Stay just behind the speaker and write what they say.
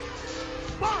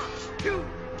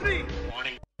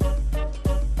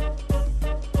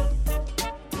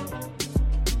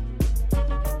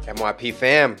MYP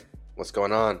fam, what's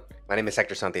going on? My name is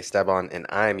Hector Santiesteban, and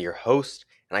I'm your host,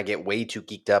 and I get way too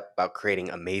geeked up about creating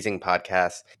amazing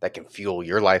podcasts that can fuel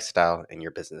your lifestyle and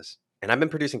your business. And I've been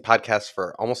producing podcasts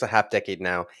for almost a half decade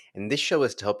now, and this show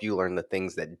is to help you learn the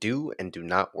things that do and do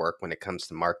not work when it comes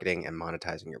to marketing and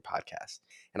monetizing your podcast.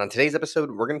 And on today's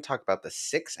episode, we're going to talk about the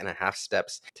 6.5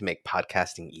 steps to make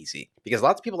podcasting easy. Because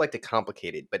lots of people like to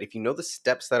complicate it, but if you know the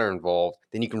steps that are involved,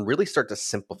 then you can really start to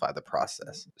simplify the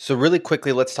process. So really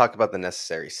quickly, let's talk about the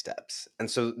necessary steps.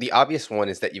 And so the obvious one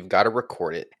is that you've got to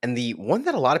record it. And the one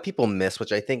that a lot of people miss,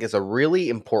 which I think is a really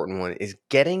important one, is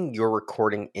getting your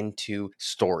recording into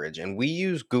storage. And we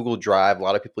use Google Drive. A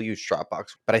lot of people use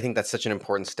Dropbox, but I think that's such an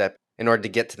important step in order to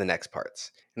get to the next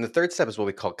parts. And the third step is what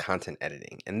we call content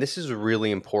editing. And this is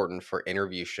really important for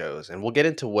interview shows. And we'll get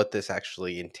into what this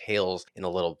actually entails in a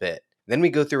little bit. Then we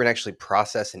go through and actually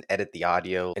process and edit the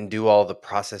audio and do all the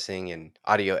processing and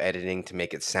audio editing to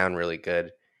make it sound really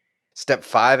good. Step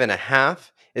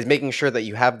 5.5 is making sure that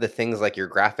you have the things like your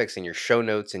graphics and your show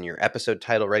notes and your episode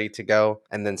title ready to go.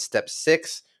 And then step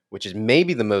 6, which is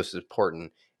maybe the most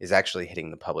important, is actually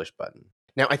hitting the publish button.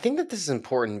 Now, I think that this is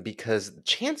important because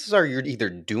chances are you're either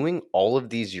doing all of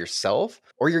these yourself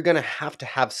or you're going to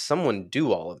have someone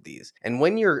do all of these. And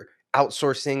when you're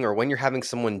outsourcing or when you're having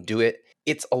someone do it,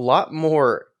 it's a lot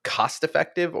more cost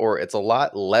effective or it's a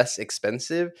lot less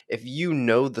expensive if you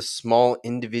know the small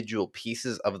individual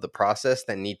pieces of the process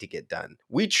that need to get done.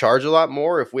 We charge a lot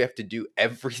more if we have to do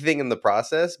everything in the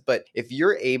process, but if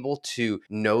you're able to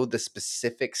know the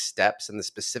specific steps and the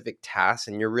specific tasks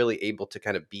and you're really able to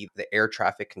kind of be the air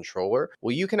traffic controller,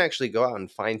 well, you can actually go out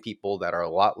and find people that are a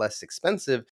lot less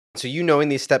expensive. So you knowing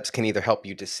these steps can either help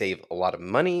you to save a lot of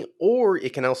money or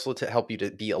it can also to help you to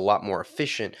be a lot more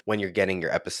efficient when you're getting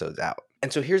your episodes out.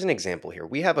 And so here's an example here.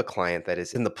 We have a client that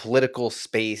is in the political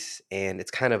space and it's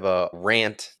kind of a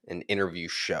rant and interview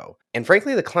show. And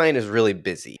frankly, the client is really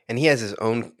busy and he has his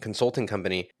own consulting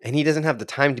company and he doesn't have the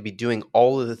time to be doing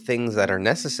all of the things that are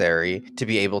necessary to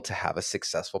be able to have a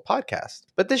successful podcast.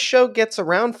 But this show gets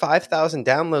around 5,000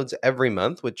 downloads every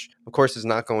month, which of course is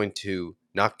not going to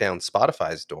knock down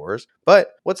Spotify's doors.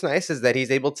 But what's nice is that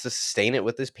he's able to sustain it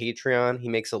with his Patreon. He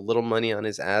makes a little money on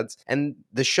his ads. And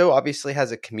the show obviously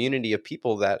has a community of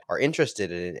people that are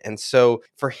interested in it. And so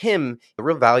for him, the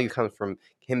real value comes from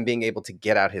him being able to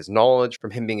get out his knowledge,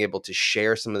 from him being able to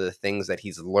share some of the things that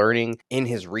he's learning in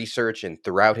his research and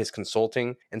throughout his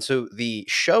consulting. And so the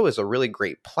show is a really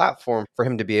great platform for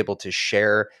him to be able to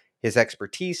share his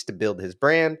expertise to build his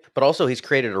brand, but also he's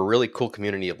created a really cool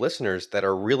community of listeners that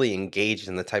are really engaged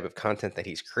in the type of content that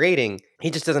he's creating.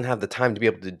 He just doesn't have the time to be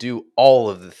able to do all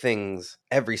of the things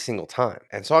every single time.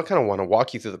 And so I kind of want to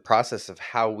walk you through the process of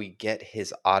how we get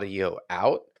his audio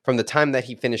out from the time that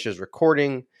he finishes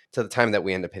recording to the time that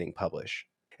we end up hitting publish.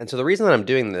 And so the reason that I'm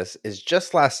doing this is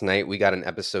just last night we got an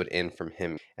episode in from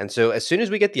him. And so as soon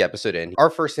as we get the episode in, our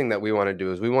first thing that we want to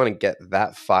do is we want to get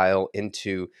that file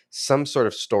into some sort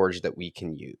of storage that we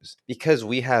can use. Because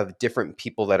we have different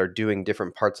people that are doing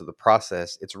different parts of the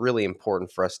process, it's really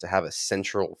important for us to have a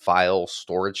central file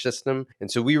storage system.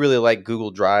 And so we really like Google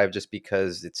Drive just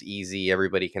because it's easy,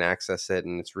 everybody can access it,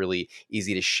 and it's really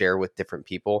easy to share with different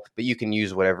people. But you can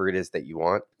use whatever it is that you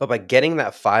want. But by getting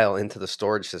that file into the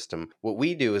storage system, what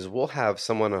we do is we'll have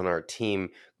someone on our team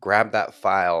grab that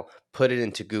file, put it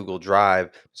into Google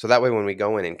Drive. So that way, when we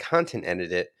go in and content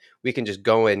edit it, we can just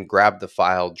go in, grab the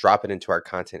file, drop it into our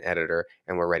content editor,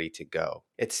 and we're ready to go.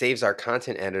 It saves our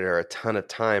content editor a ton of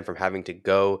time from having to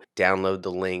go download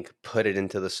the link, put it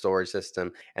into the storage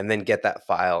system, and then get that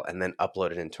file and then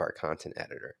upload it into our content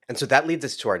editor. And so that leads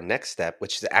us to our next step,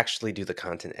 which is to actually do the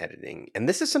content editing. And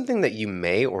this is something that you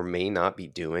may or may not be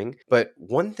doing, but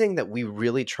one thing that we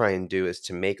really try and do is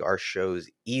to make our shows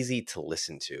easy to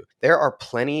listen to. There are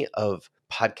plenty of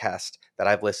podcasts that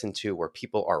I've listened to where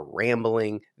people are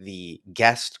rambling, the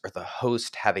guest or the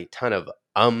host have a ton of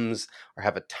ums or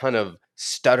have a ton of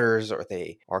stutters or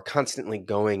they are constantly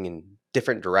going in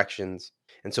different directions.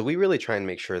 And so we really try and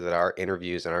make sure that our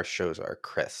interviews and our shows are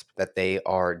crisp, that they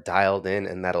are dialed in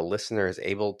and that a listener is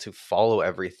able to follow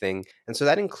everything. And so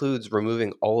that includes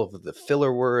removing all of the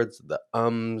filler words, the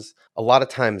ums. A lot of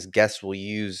times guests will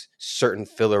use certain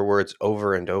filler words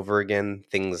over and over again,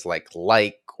 things like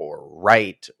or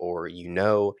right or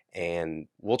and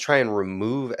we'll try and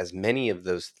remove as many of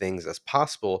those things as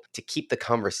possible to keep the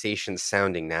conversation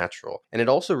sounding natural. And it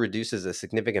also reduces a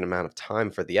significant amount of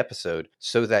time for the episode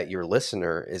so that your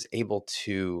listener is able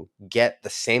to get the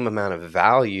same amount of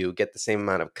value, get the same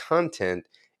amount of content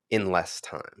in less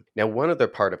time. Now, one other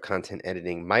part of content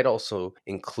editing might also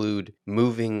include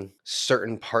moving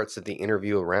certain parts of the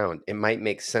interview around. It might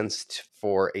make sense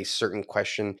for a certain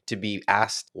question to be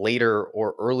asked later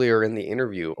or earlier in the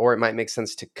interview, or it might make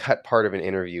sense to cut part of an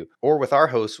interview. Or with our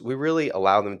hosts, we really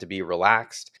allow them to be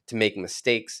relaxed, to make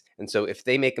mistakes. And so if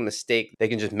they make a mistake, they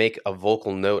can just make a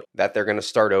vocal note that they're going to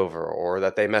start over or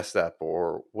that they messed up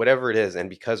or whatever it is. And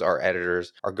because our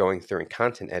editors are going through in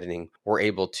content editing, we're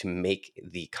able to make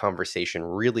the conversation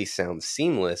really sound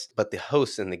seamless, but the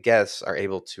hosts and the guests are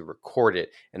able to record it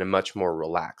in a much more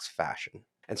relaxed fashion.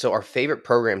 And so our favorite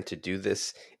program to do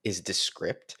this is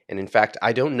Descript. And in fact,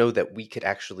 I don't know that we could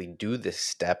actually do this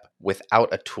step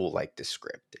without a tool like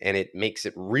Descript. And it makes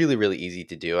it really, really easy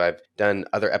to do. I've done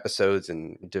other episodes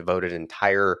and devoted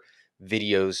entire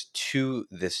videos to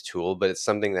this tool, but it's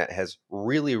something that has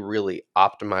really, really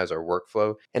optimized our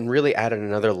workflow and really added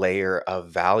another layer of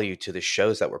value to the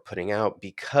shows that we're putting out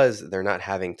because they're not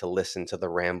having to listen to the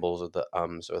rambles or the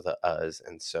ums or the uhs.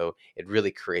 And so it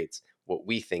really creates what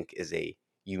we think is a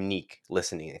unique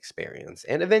listening experience.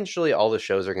 And eventually all the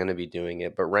shows are going to be doing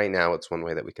it, but right now it's one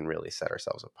way that we can really set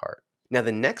ourselves apart. Now,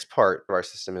 the next part of our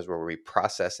system is where we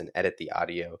process and edit the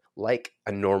audio like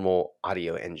a normal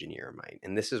audio engineer might.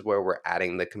 And this is where we're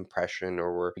adding the compression,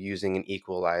 or we're using an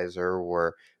equalizer,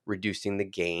 we're reducing the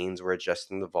gains, we're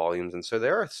adjusting the volumes. And so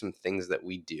there are some things that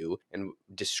we do, and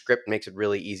Descript makes it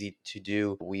really easy to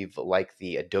do. We've like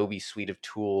the Adobe suite of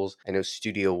tools. I know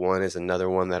Studio One is another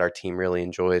one that our team really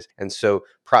enjoys. And so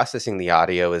processing the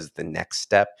audio is the next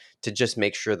step to just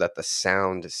make sure that the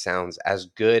sound sounds as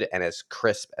good and as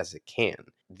crisp as it can.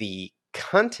 The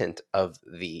content of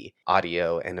the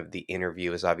audio and of the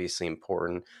interview is obviously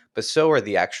important, but so are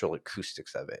the actual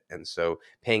acoustics of it. And so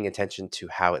paying attention to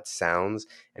how it sounds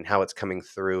and how it's coming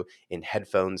through in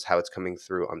headphones, how it's coming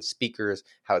through on speakers,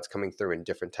 how it's coming through in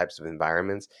different types of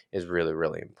environments is really,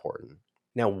 really important.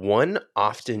 Now, one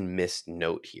often missed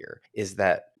note here is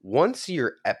that once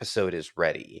your episode is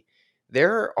ready,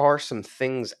 there are some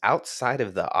things outside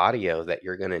of the audio that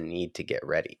you're going to need to get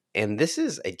ready. And this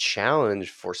is a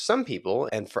challenge for some people,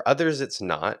 and for others, it's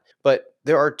not. But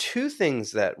there are two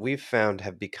things that we've found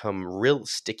have become real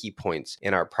sticky points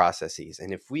in our processes.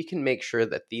 And if we can make sure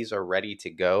that these are ready to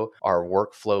go, our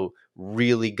workflow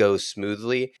really goes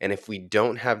smoothly. And if we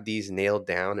don't have these nailed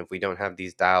down, if we don't have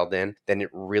these dialed in, then it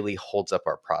really holds up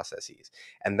our processes.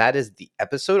 And that is the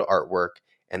episode artwork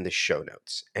and the show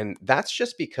notes. And that's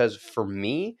just because for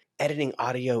me, editing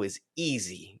audio is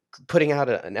easy. Putting out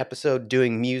an episode,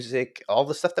 doing music, all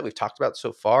the stuff that we've talked about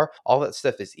so far, all that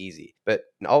stuff is easy. But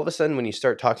all of a sudden, when you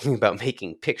start talking about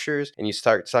making pictures and you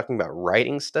start talking about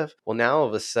writing stuff, well, now all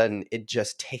of a sudden, it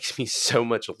just takes me so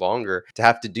much longer to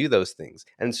have to do those things.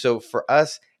 And so for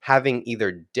us, having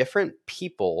either different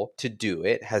people to do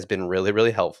it has been really,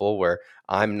 really helpful, where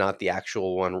I'm not the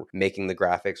actual one making the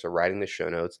graphics or writing the show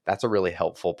notes. That's a really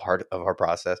helpful part of our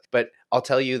process. But I'll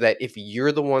tell you that if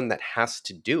you're the one that has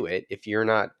to do it, if you're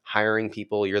not hiring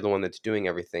people, you're the one that's doing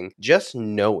everything, just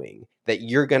knowing that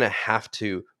you're going to have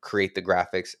to create the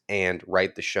graphics and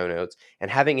write the show notes and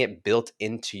having it built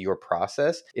into your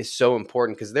process is so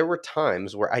important, because there were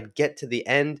times where I'd get to the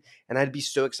end and I'd be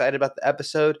so excited about the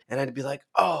episode and I'd be like,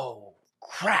 oh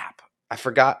crap, I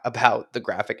forgot about the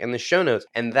graphic and the show notes.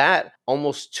 And that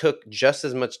almost took just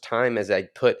as much time as I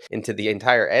put into the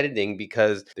entire editing,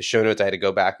 because the show notes I had to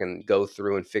go back and go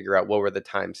through and figure out what were the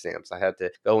timestamps. I had to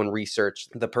go and research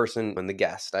the person and the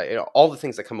guest, all the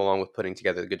things that come along with putting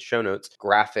together the good show notes.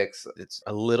 Graphics, it's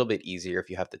a little bit easier if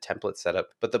you have the template set up.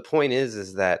 But the point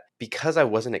is that because I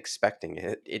wasn't expecting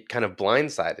it, it kind of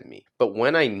blindsided me. But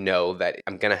when I know that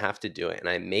I'm going to have to do it and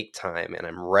I make time and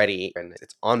I'm ready and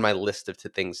it's on my list of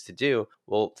things to do,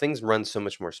 well, things run so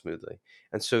much more smoothly.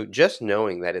 And so just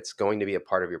knowing that it's going to be a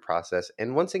part of your process.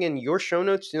 And once again, your show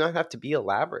notes do not have to be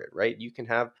elaborate, right? You can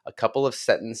have a couple of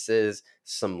sentences,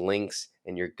 some links,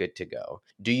 and you're good to go.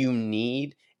 Do you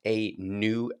need a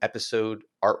new episode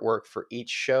artwork for each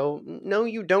show? No,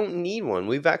 you don't need one.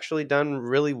 We've actually done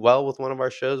really well with one of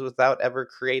our shows without ever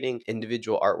creating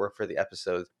individual artwork for the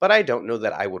episodes, but I don't know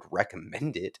that I would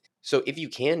recommend it. So if you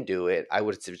can do it, I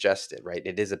would suggest it, right?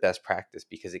 It is a best practice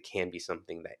because it can be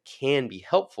something that can be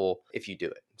helpful if you do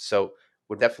it. So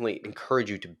would definitely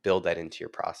encourage you to build that into your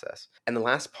process. And the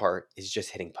last part is just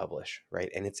hitting publish, right?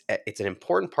 And it's an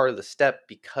important part of the step,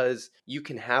 because you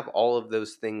can have all of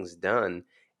those things done,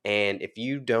 and if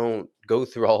you don't go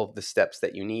through all of the steps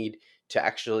that you need to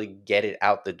actually get it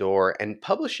out the door, and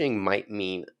publishing might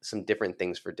mean some different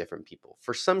things for different people.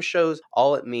 For some shows,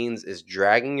 all it means is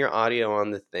dragging your audio on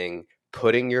the thing,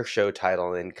 putting your show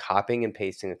title in, copying and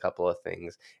pasting a couple of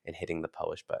things, and hitting the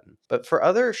publish button. But for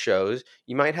other shows,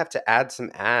 you might have to add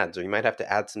some ads, or you might have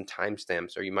to add some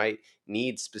timestamps, or you might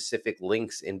need specific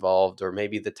links involved, or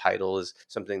maybe the title is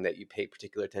something that you pay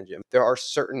particular attention. There are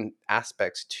certain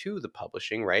aspects to the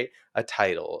publishing, right? A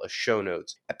title, a show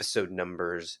notes, episode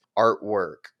numbers,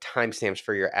 artwork, timestamps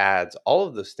for your ads. All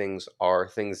of those things are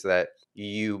things that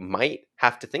you might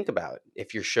have to think about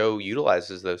if your show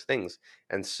utilizes those things.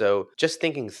 And so just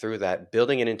thinking through that,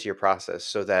 building it into your process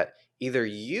so that either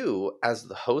you as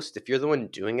the host, if you're the one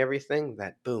doing everything,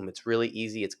 that boom, it's really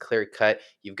easy, it's clear cut,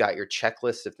 you've got your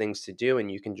checklist of things to do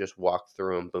and you can just walk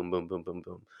through them, boom, boom, boom, boom,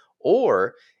 boom.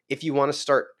 Or if you want to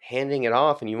start handing it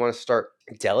off and you want to start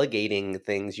delegating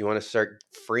things, you want to start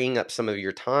freeing up some of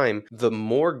your time, the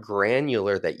more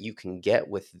granular that you can get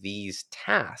with these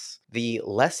tasks, the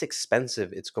less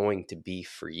expensive it's going to be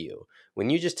for you. When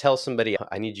you just tell somebody,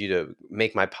 I need you to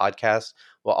make my podcast,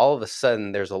 well, all of a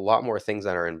sudden there's a lot more things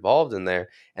that are involved in there.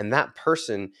 And that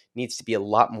person needs to be a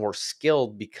lot more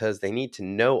skilled because they need to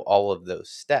know all of those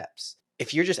steps.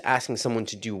 If you're just asking someone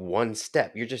to do one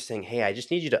step, you're just saying, hey, I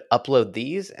just need you to upload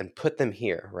these and put them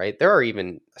here, right? There are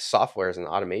even softwares and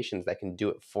automations that can do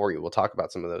it for you. We'll talk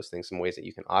about some of those things, some ways that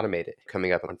you can automate it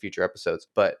coming up on future episodes.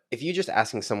 But if you're just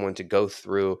asking someone to go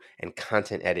through and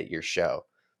content edit your show,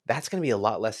 that's going to be a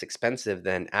lot less expensive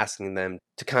than asking them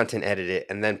to content edit it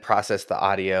and then process the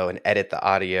audio and edit the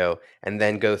audio and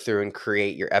then go through and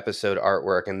create your episode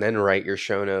artwork and then write your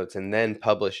show notes and then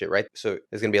publish it, right? So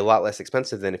it's going to be a lot less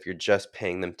expensive than if you're just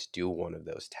paying them to do one of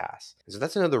those tasks. So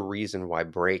that's another reason why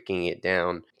breaking it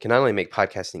down can not only make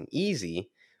podcasting easy,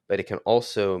 but it can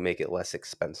also make it less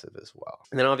expensive as well.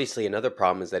 And then obviously another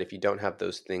problem is that if you don't have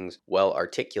those things well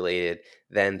articulated,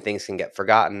 then things can get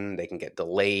forgotten, they can get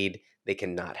delayed, they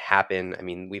cannot happen. I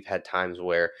mean, we've had times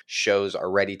where shows are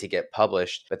ready to get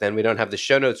published, but then we don't have the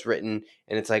show notes written.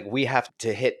 And it's like we have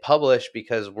to hit publish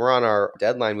because we're on our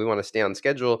deadline. We want to stay on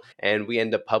schedule. And we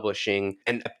end up publishing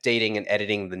and updating and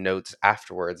editing the notes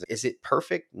afterwards. Is it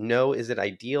perfect? No. Is it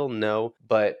ideal? No.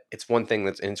 But it's one thing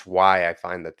and it's why I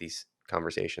find that these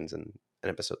conversations and an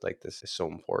episode like this is so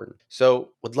important. So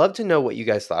would love to know what you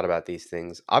guys thought about these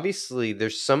things. Obviously,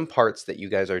 there's some parts that you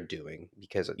guys are doing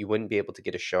because you wouldn't be able to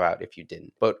get a show out if you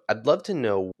didn't. But I'd love to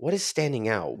know what is standing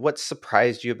out. What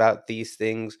surprised you about these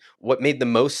things? What made the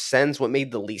most sense? What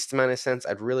made the least amount of sense?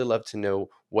 I'd really love to know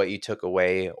what you took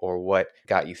away or what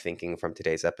got you thinking from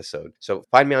today's episode. So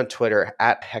find me on Twitter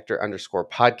at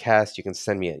Hector_podcast. You can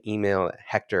send me an email at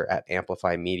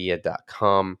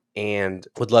hector@amplifymedia.com and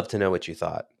would love to know what you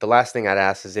thought. The last thing I'd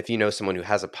ask is if you know someone who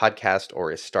has a podcast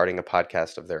or is starting a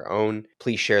podcast of their own,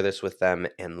 please share this with them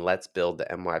and let's build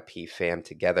the MYP fam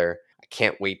together. I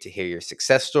can't wait to hear your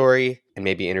success story and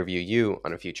maybe interview you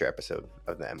on a future episode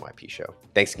of the MYP show.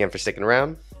 Thanks again for sticking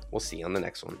around. We'll see you on the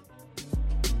next one.